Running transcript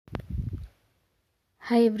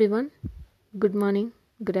Hi everyone, good morning,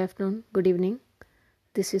 good afternoon, good evening.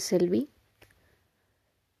 This is Selvi.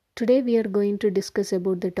 Today we are going to discuss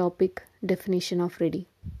about the topic definition of ready.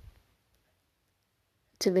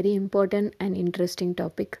 It's a very important and interesting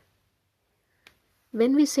topic.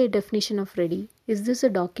 When we say definition of ready, is this a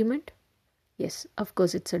document? Yes, of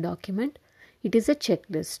course it's a document. It is a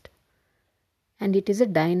checklist and it is a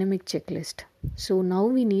dynamic checklist. So now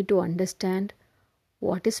we need to understand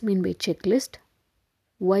what is meant by checklist,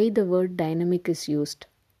 why the word dynamic is used.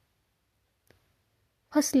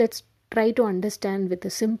 First, let's try to understand with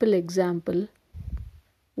a simple example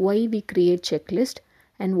why we create checklist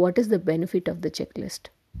and what is the benefit of the checklist.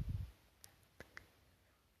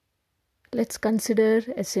 Let's consider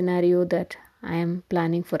a scenario that I am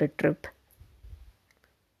planning for a trip.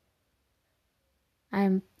 I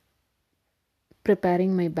am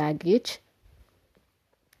preparing my baggage.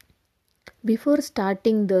 Before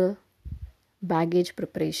starting the baggage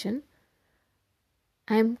preparation,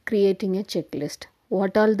 I am creating a checklist.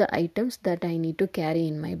 What are the items that I need to carry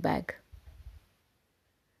in my bag?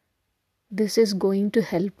 This is going to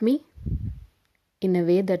help me in a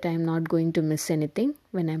way that I am not going to miss anything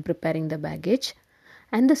when I am preparing the baggage.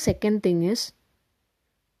 And the second thing is,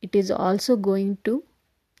 it is also going to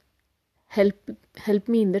help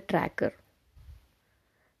me in the tracker.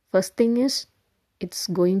 First thing is, it's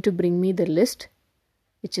going to bring me the list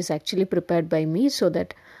which is actually prepared by me so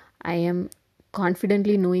that I am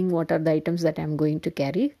confidently knowing what are the items that I am going to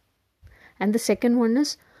carry. And the second one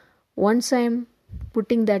is, once I am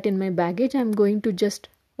putting that in my baggage, I am going to just,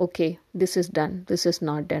 okay, this is done, this is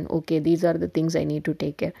not done, okay, these are the things I need to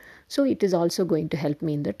take care. So it is also going to help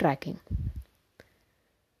me in the tracking.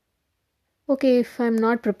 Okay, if I am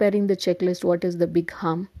not preparing the checklist, what is the big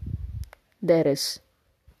harm? There is.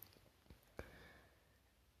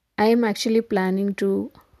 I am actually planning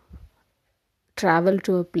to travel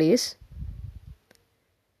to a place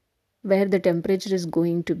where the temperature is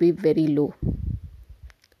going to be very low.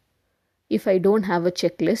 If I don't have a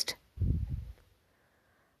checklist,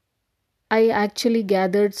 I actually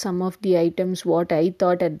gathered some of the items what I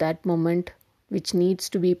thought at that moment which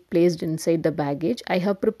needs to be placed inside the baggage. I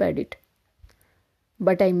have prepared it.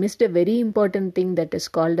 But I missed a very important thing that is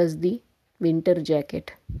called as the winter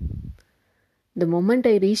jacket. The moment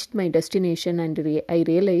I reached my destination and I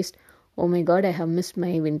realized, oh my god, I have missed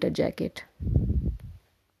my winter jacket.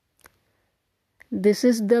 This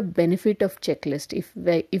is the benefit of checklist.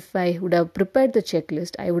 If I would have prepared the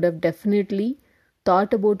checklist, I would have definitely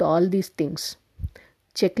thought about all these things.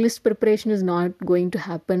 Checklist preparation is not going to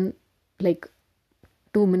happen like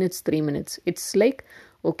 2 minutes, 3 minutes. It's like,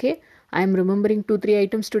 okay, I am remembering 2-3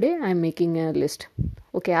 items today, I am making a list.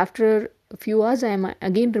 Okay, after a few hours, I am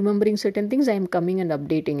again remembering certain things, I am coming and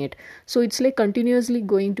updating it. So it's like continuously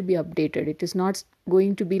going to be updated. It is not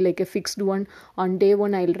going to be like a fixed one. On day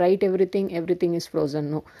one, I'll write everything is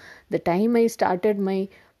frozen. No. The time I started my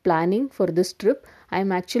planning for this trip, I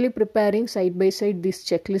am actually preparing side by side these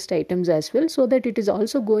checklist items as well, so that it is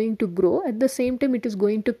also going to grow. At the same time, it is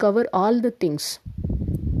going to cover all the things.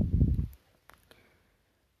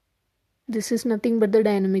 This is nothing but the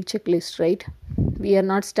dynamic checklist, right? We are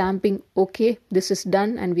not stamping, okay, this is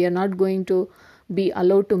done, and we are not going to be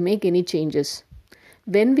allowed to make any changes.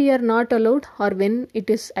 When we are not allowed, or when it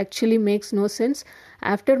is actually makes no sense,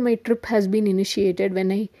 after my trip has been initiated,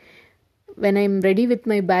 when I'm ready with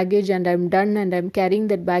my baggage and I'm done and I'm carrying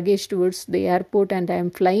that baggage towards the airport and I'm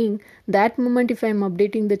flying, that moment if I'm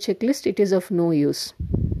updating the checklist, it is of no use.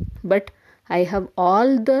 But I have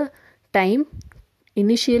all the time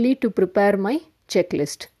initially to prepare my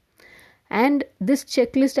checklist. And this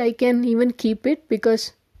checklist I can even keep it,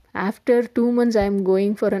 because after 2 months I am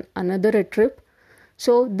going for another trip.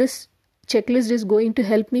 So this checklist is going to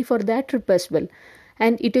help me for that trip as well.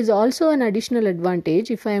 And it is also an additional advantage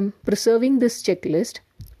if I am preserving this checklist.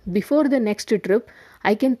 Before the next trip,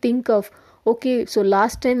 I can think of, okay, so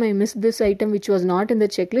last time I missed this item which was not in the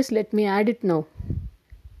checklist, let me add it now.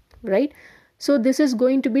 Right? So this is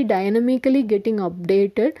going to be dynamically getting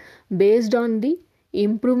updated based on the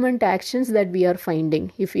improvement actions that we are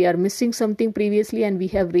finding. If we are missing something previously and we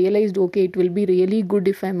have realized, okay, it will be really good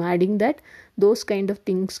if I'm adding that, those kind of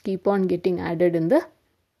things keep on getting added in the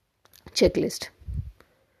checklist.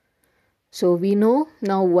 So we know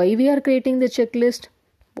now why we are creating the checklist,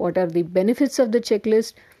 what are the benefits of the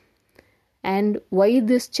checklist, and why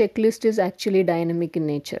this checklist is actually dynamic in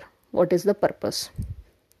nature. What is the purpose?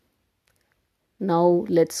 Now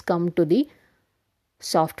let's come to the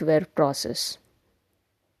software process.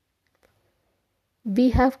 We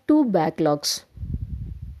have 2 backlogs.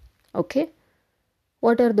 Okay.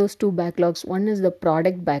 What are those 2 backlogs? One is the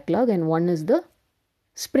product backlog and one is the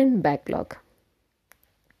Sprint backlog.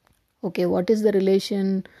 Okay, what is the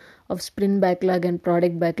relation of sprint backlog and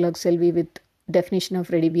product backlog, Selvi, with definition of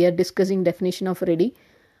ready? We are discussing definition of ready.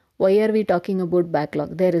 Why are we talking about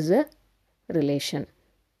backlog? There is a relation.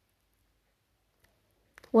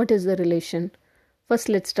 What is the relation? First,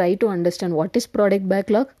 let's try to understand what is product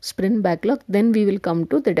backlog, sprint backlog. Then we will come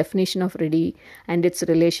to the definition of ready and its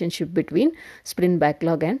relationship between sprint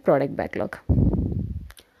backlog and product backlog.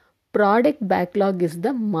 Product backlog is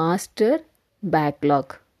the master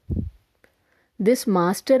backlog. This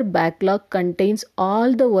master backlog contains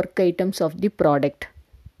all the work items of the product.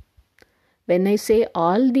 When I say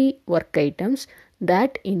all the work items,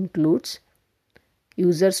 that includes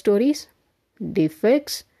user stories,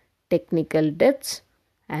 defects, technical debts,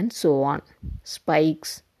 and so on.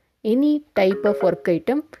 Spikes. Any type of work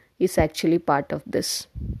item is actually part of this.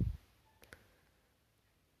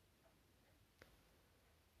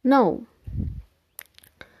 Now,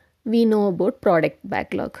 we know about product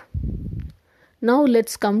backlog. Now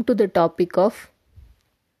let's come to the topic of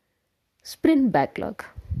sprint backlog.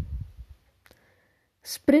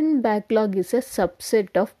 Sprint backlog is a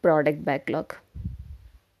subset of product backlog.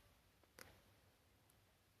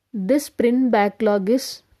 This sprint backlog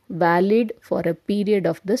is valid for a period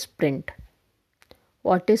of the sprint.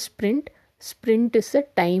 What is sprint? Sprint is a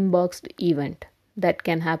time boxed event that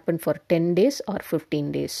can happen for 10 days or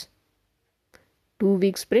 15 days.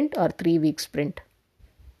 2-week sprint or 3-week sprint.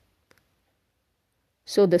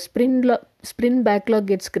 So the sprint backlog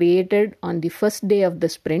gets created on the first day of the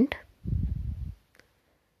sprint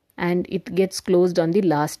and it gets closed on the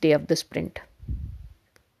last day of the sprint.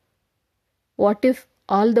 What if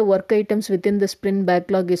all the work items within the sprint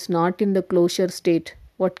backlog is not in the closure state?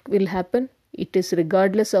 What will happen? It is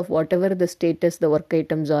regardless of whatever the status the work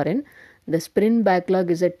items are in. The sprint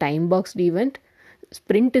backlog is a time boxed event.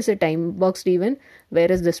 Sprint is a time boxed event,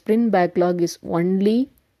 whereas the sprint backlog is only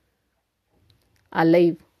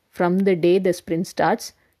alive from the day the sprint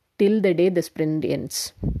starts till the day the sprint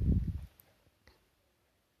ends.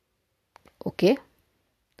 Okay.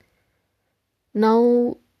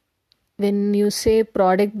 Now, when you say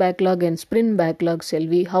product backlog and sprint backlog,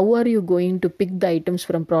 Selvi, how are you going to pick the items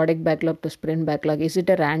from product backlog to sprint backlog? Is it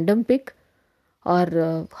a random pick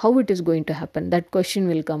or how it is going to happen? That question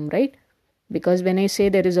will come, right? Because when I say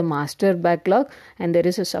there is a master backlog and there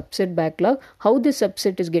is a subset backlog, how this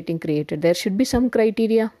subset is getting created? There should be some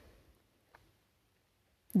criteria.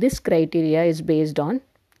 This criteria is based on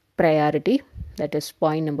priority. That is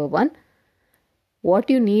point number 1. What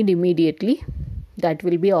you need immediately, that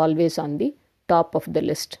will be always on the top of the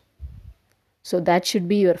list. So that should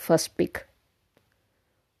be your first pick.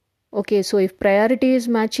 Okay, so if priority is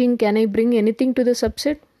matching, can I bring anything to the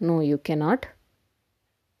subset? No, you cannot.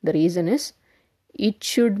 The reason is it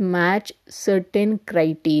should match certain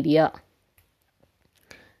criteria.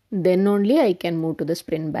 Then only I can move to the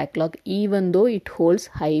sprint backlog, even though it holds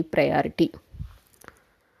high priority.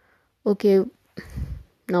 Okay,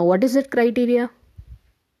 now what is that criteria?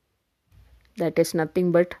 That is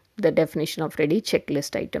nothing but the definition of ready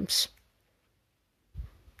checklist items.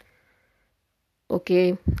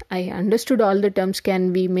 Okay, I understood all the terms.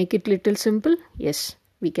 Can we make it little simple? Yes,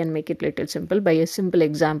 we can make it little simple by a simple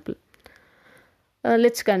example.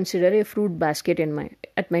 Let's consider a fruit basket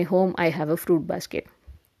at my home. I have a fruit basket.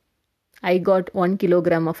 I got 1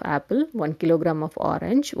 kilogram of apple, 1 kilogram of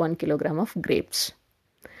orange, 1 kilogram of grapes.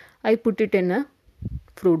 I put it in a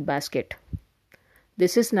fruit basket.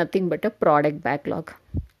 This is nothing but a product backlog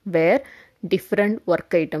where different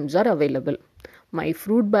work items are available. My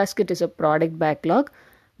fruit basket is a product backlog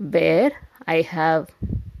where I have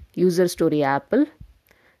user story apple,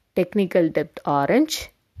 technical depth orange,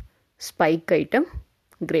 spike item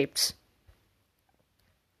grapes.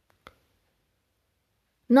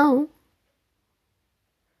 Now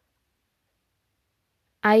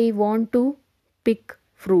I want to pick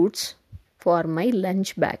fruits for my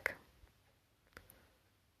lunch bag.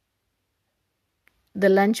 The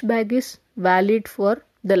lunch bag is valid for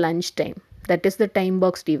the lunch time. That is the time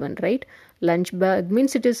boxed event, right? Lunch bag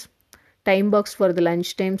means it is time box for the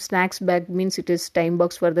lunch time. Snacks bag means it is time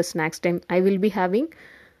box for the snacks time. I will be having,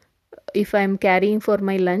 if I am carrying for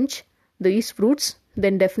my lunch these fruits,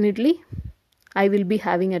 then definitely I will be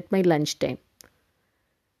having at my lunch time.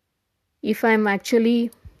 If I am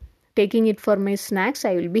actually taking it for my snacks,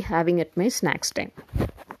 I will be having at my snacks time.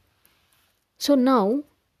 So now,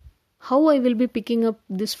 how I will be picking up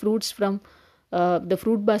these fruits from the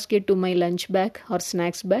fruit basket to my lunch bag or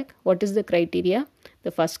snacks bag? What is the criteria?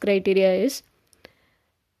 The first criteria is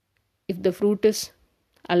if the fruit is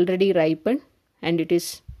already ripened and it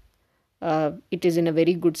is in a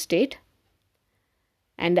very good state,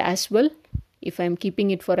 And as well, if I'm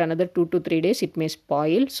keeping it for another 2 to 3 days, it may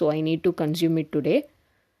spoil, so I need to consume it today.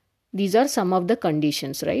 These are some of the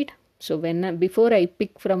conditions, right? So before I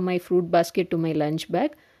pick from my fruit basket to my lunch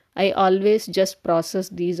bag, I always just process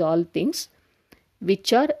these all things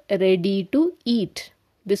which are ready to eat.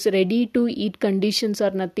 This ready to eat conditions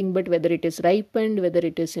are nothing but whether it is ripened, whether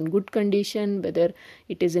it is in good condition, whether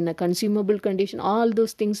it is in a consumable condition. All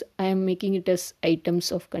those things I am making it as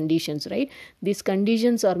items of conditions, right? These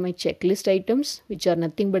conditions are my checklist items, which are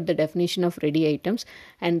nothing but the definition of ready items,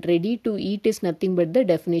 and ready to eat is nothing but the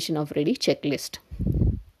definition of ready checklist,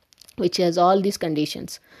 which has all these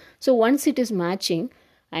conditions. So once it is matching,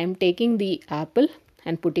 I am taking the apple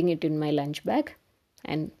and putting it in my lunch bag,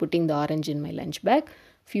 and putting the orange in my lunch bag,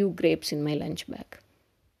 few grapes in my lunch bag.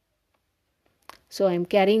 So I am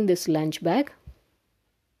carrying this lunch bag.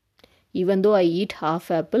 Even though I eat half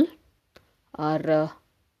apple or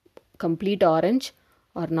complete orange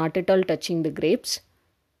or not at all touching the grapes,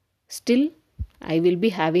 still I will be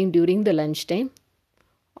having during the lunch time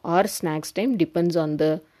or snacks time, depends on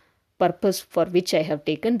the purpose for which I have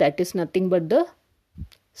taken. That is nothing but the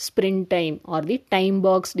sprint time or the time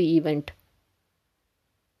boxed event.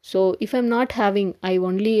 So if I'm not having, I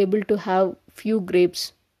only able to have few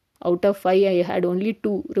grapes. Out of 5, I had only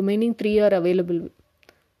 2. Remaining 3 are available.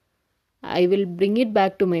 I will bring it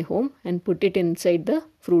back to my home and put it inside the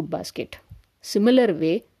fruit basket. Similar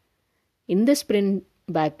way, in the sprint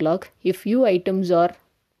backlog, if few items are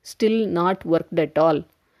still not worked at all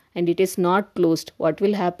and it is not closed, what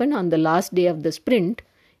will happen on the last day of the sprint?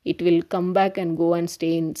 It will come back and go and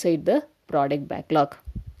stay inside the product backlog.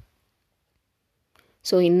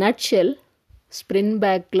 So in nutshell, sprint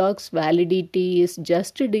backlog's validity is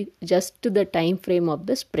just to the time frame of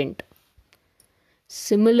the sprint.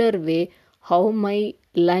 Similar way, how my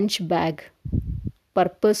lunch bag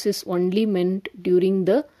purpose is only meant during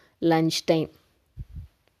the lunch time.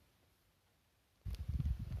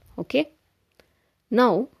 Okay.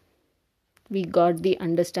 Now we got the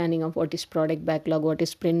understanding of what is product backlog, what is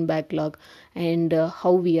sprint backlog, and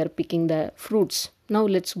how we are picking the fruits. Now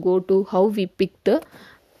let's go to how we pick the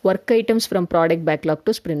work items from product backlog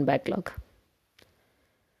to sprint backlog.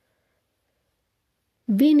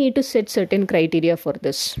 We need to set certain criteria for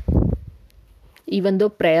this. Even though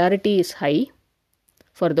priority is high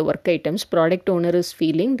for the work items, product owner is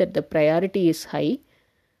feeling that the priority is high.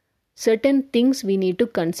 Certain things we need to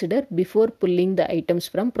consider before pulling the items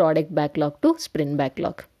from product backlog to sprint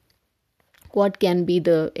backlog. What can be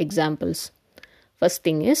the examples? First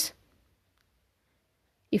thing is,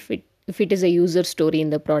 if it is a user story in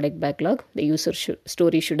the product backlog, the user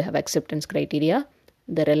story should have acceptance criteria.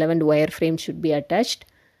 The relevant wireframe should be attached.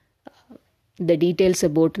 The details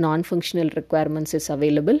about non-functional requirements is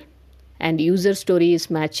available. And user story is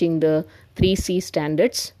matching the 3C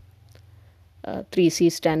standards. 3C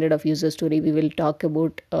standard of user story. We will talk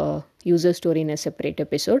about user story in a separate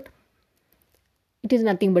episode. It is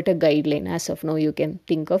nothing but a guideline. As of now, you can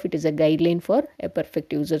think of it as a guideline for a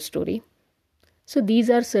perfect user story. So these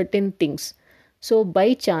are certain things. So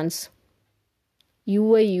by chance,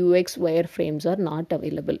 UI UX wireframes are not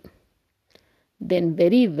available, then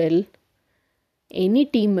very well, any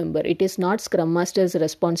team member, it is not Scrum Master's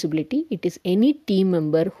responsibility, it is any team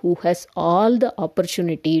member who has all the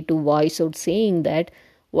opportunity to voice out saying that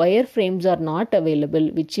wireframes are not available,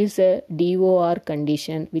 which is a DoR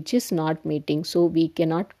condition, which is not meeting, so we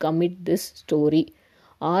cannot commit this story,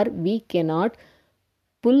 or we cannot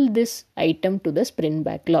pull this item to the sprint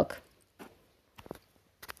backlog.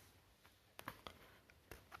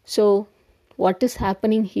 So what is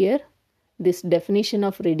happening here? This definition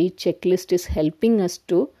of ready checklist is helping us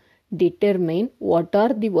to determine what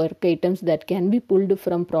are the work items that can be pulled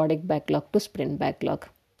from product backlog to sprint backlog.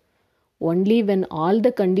 Only when all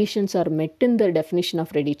the conditions are met in the definition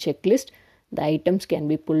of ready checklist, the items can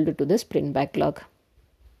be pulled to the sprint backlog.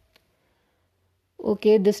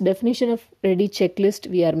 Okay, this definition of ready checklist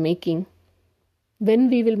we are making. When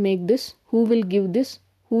we will make this? Who will give this?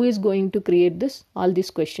 Who is going to create this? All these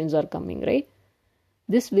questions are coming, right?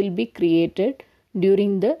 This will be created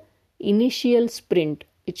during the initial sprint,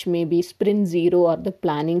 which may be sprint 0 or the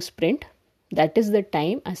planning sprint. That is the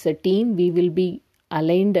time as a team we will be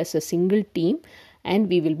aligned as a single team and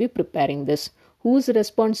we will be preparing this. Whose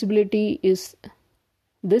responsibility is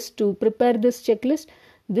this to prepare this checklist?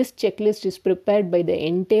 This checklist is prepared by the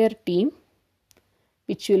entire team,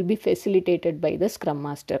 which will be facilitated by the Scrum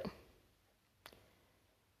Master.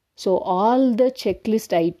 So all the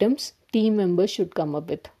checklist items team members should come up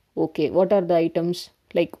with. Okay, what are the items?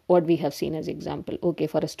 Like what we have seen as example. Okay,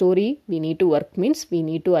 for a story, we need to work means we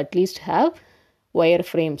need to at least have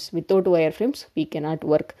wireframes. Without wireframes, we cannot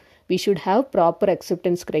work. We should have proper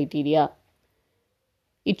acceptance criteria.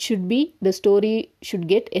 It should be, the story should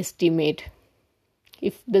get estimate.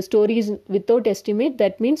 If the story is without estimate,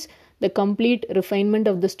 that means the complete refinement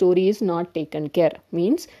of the story is not taken care.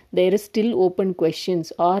 Means there is still open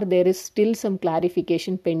questions, or there is still some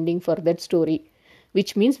clarification pending for that story,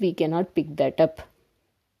 which means we cannot pick that up.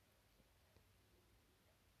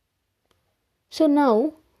 So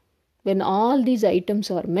now, when all these items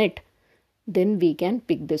are met, then we can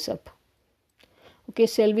pick this up. Okay,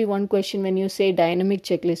 Selvi, one question: when you say dynamic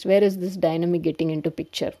checklist, where is this dynamic getting into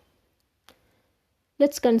picture?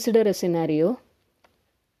 Let's consider a scenario.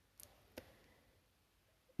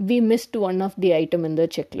 We missed one of the item in the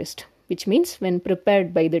checklist, which means when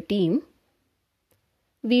prepared by the team,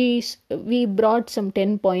 we brought some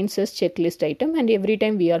 10 points as checklist item, and every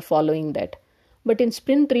time we are following that. But in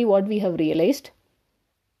sprint 3, what we have realized,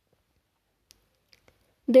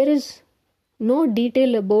 there is no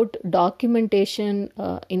detail about documentation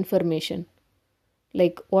information,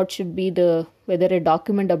 like what should be whether a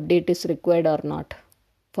document update is required or not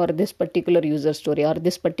for this particular user story or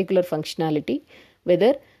this particular functionality,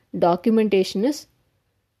 whether documentation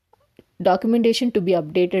to be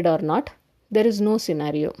updated or not. There is no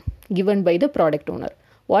scenario given by the product owner.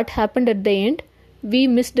 What happened at the end? We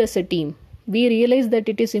missed as a team. We realized that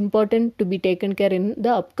it is important to be taken care in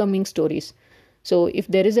the upcoming stories. So if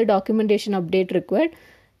there is a documentation update required,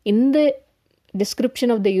 in the description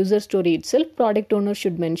of the user story itself, product owner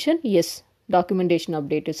should mention, yes, documentation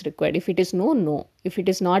update is required. If it is no. If it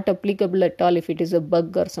is not applicable at all, if it is a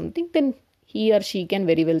bug or something, then he or she can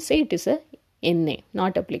very well say it is a NA,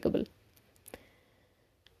 not applicable.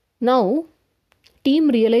 Now, team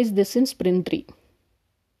realized this in sprint 3.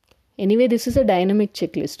 Anyway, this is a dynamic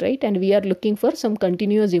checklist, right? And we are looking for some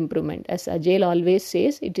continuous improvement. As Agile always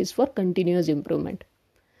says, it is for continuous improvement.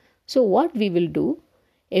 So what we will do,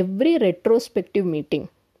 every retrospective meeting,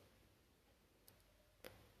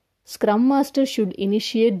 Scrum Master should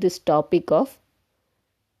initiate this topic of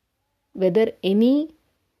whether any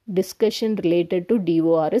discussion related to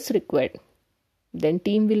DoR is required. Then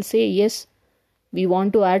team will say, yes, we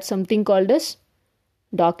want to add something called as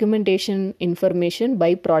documentation information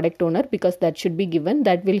by product owner, because that should be given.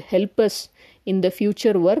 That will help us in the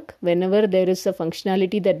future work whenever there is a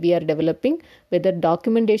functionality that we are developing, whether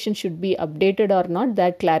documentation should be updated or not,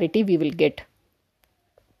 that clarity we will get.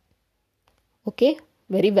 Okay,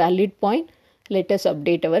 very valid point. Let us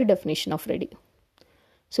update our definition of ready.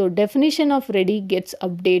 So definition of ready gets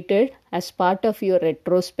updated as part of your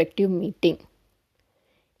retrospective meeting.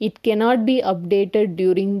 It cannot be updated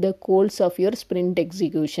during the course of your sprint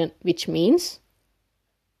execution, which means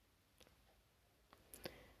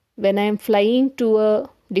when I am flying to a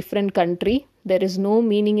different country, there is no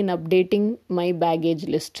meaning in updating my baggage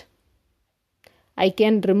list. I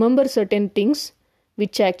can remember certain things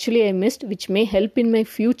which actually I missed, which may help in my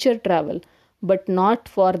future travel, but not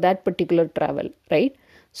for that particular travel, right?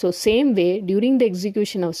 So same way, during the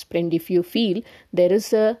execution of sprint, if you feel there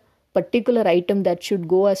is a particular item that should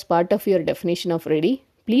go as part of your definition of ready,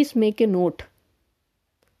 please make a note.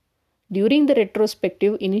 During the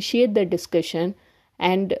retrospective, initiate the discussion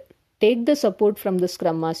and take the support from the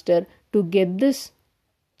Scrum Master to get this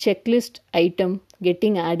checklist item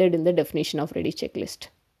getting added in the definition of ready checklist.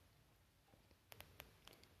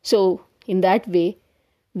 So in that way,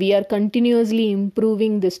 we are continuously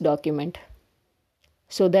improving this document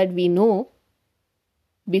so that we know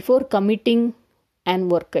before committing a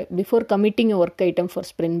work item for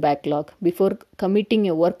sprint backlog, before committing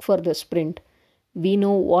a work for the sprint, we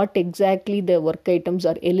know what exactly the work items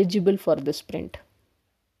are eligible for the sprint.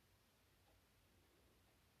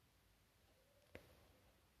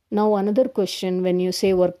 Now another question, when you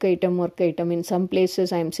say work item, in some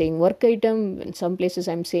places I am saying work item, in some places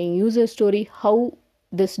I am saying user story. How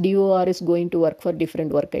this DoR is going to work for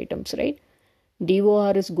different work items, right?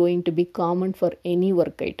 DoR is going to be common for any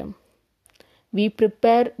work item. We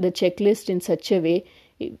prepare the checklist in such a way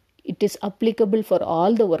it is applicable for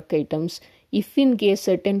all the work items. If in case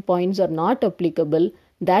certain points are not applicable,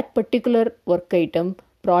 that particular work item,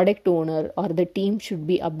 product owner or the team should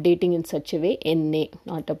be updating in such a way, NA,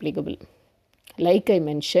 not applicable. Like I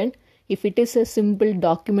mentioned, if it is a simple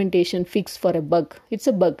documentation fix for a bug, it's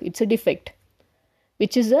a bug, it's a defect,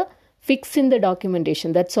 which is a fix in the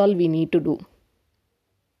documentation. That's all we need to do.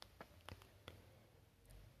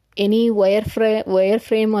 Any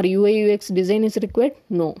wireframe or UI UX design is required?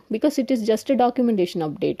 No, because it is just a documentation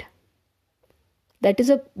update. That is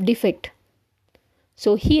a defect.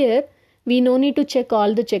 So here we no need to check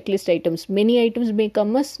all the checklist items. Many items may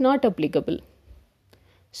come as not applicable.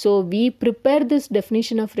 So we prepare this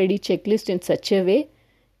definition of ready checklist in such a way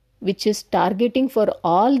which is targeting for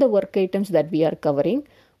all the work items that we are covering.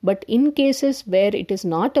 But in cases where it is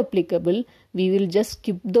not applicable, we will just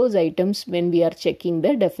skip those items when we are checking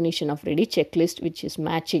the definition of ready checklist, which is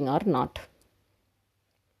matching or not.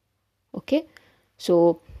 Okay,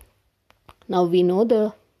 so now we know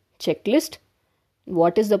the checklist,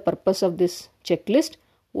 what is the purpose of this checklist,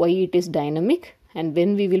 why it is dynamic, and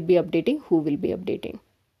when we will be updating, who will be updating.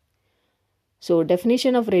 So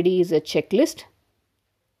definition of ready is a checklist,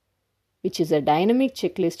 which is a dynamic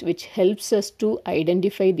checklist which helps us to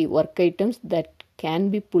identify the work items that can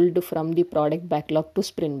be pulled from the product backlog to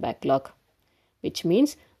sprint backlog, which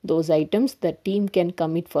means those items the team can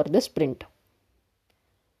commit for the sprint.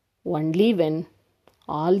 Only when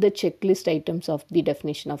all the checklist items of the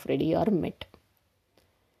definition of ready are met.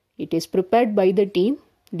 It is prepared by the team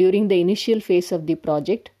during the initial phase of the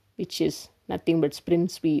project, which is nothing but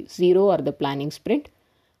sprint 0 or the planning sprint.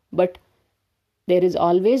 But there is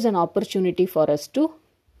always an opportunity for us to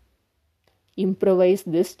improvise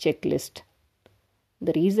this checklist.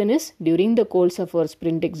 The reason is during the course of our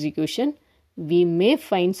sprint execution, we may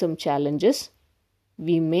find some challenges.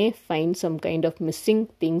 We may find some kind of missing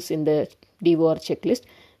things in the DoR checklist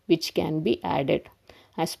which can be added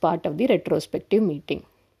as part of the retrospective meeting.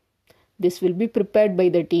 This will be prepared by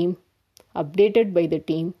the team, updated by the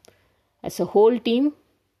team. As a whole team,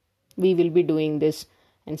 we will be doing this,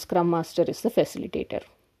 and Scrum Master is the facilitator.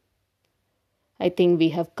 I think we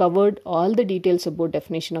have covered all the details about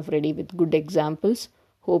definition of ready with good examples.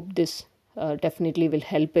 Hope this definitely will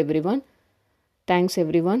help everyone. Thanks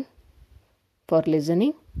everyone for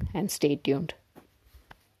listening, and stay tuned.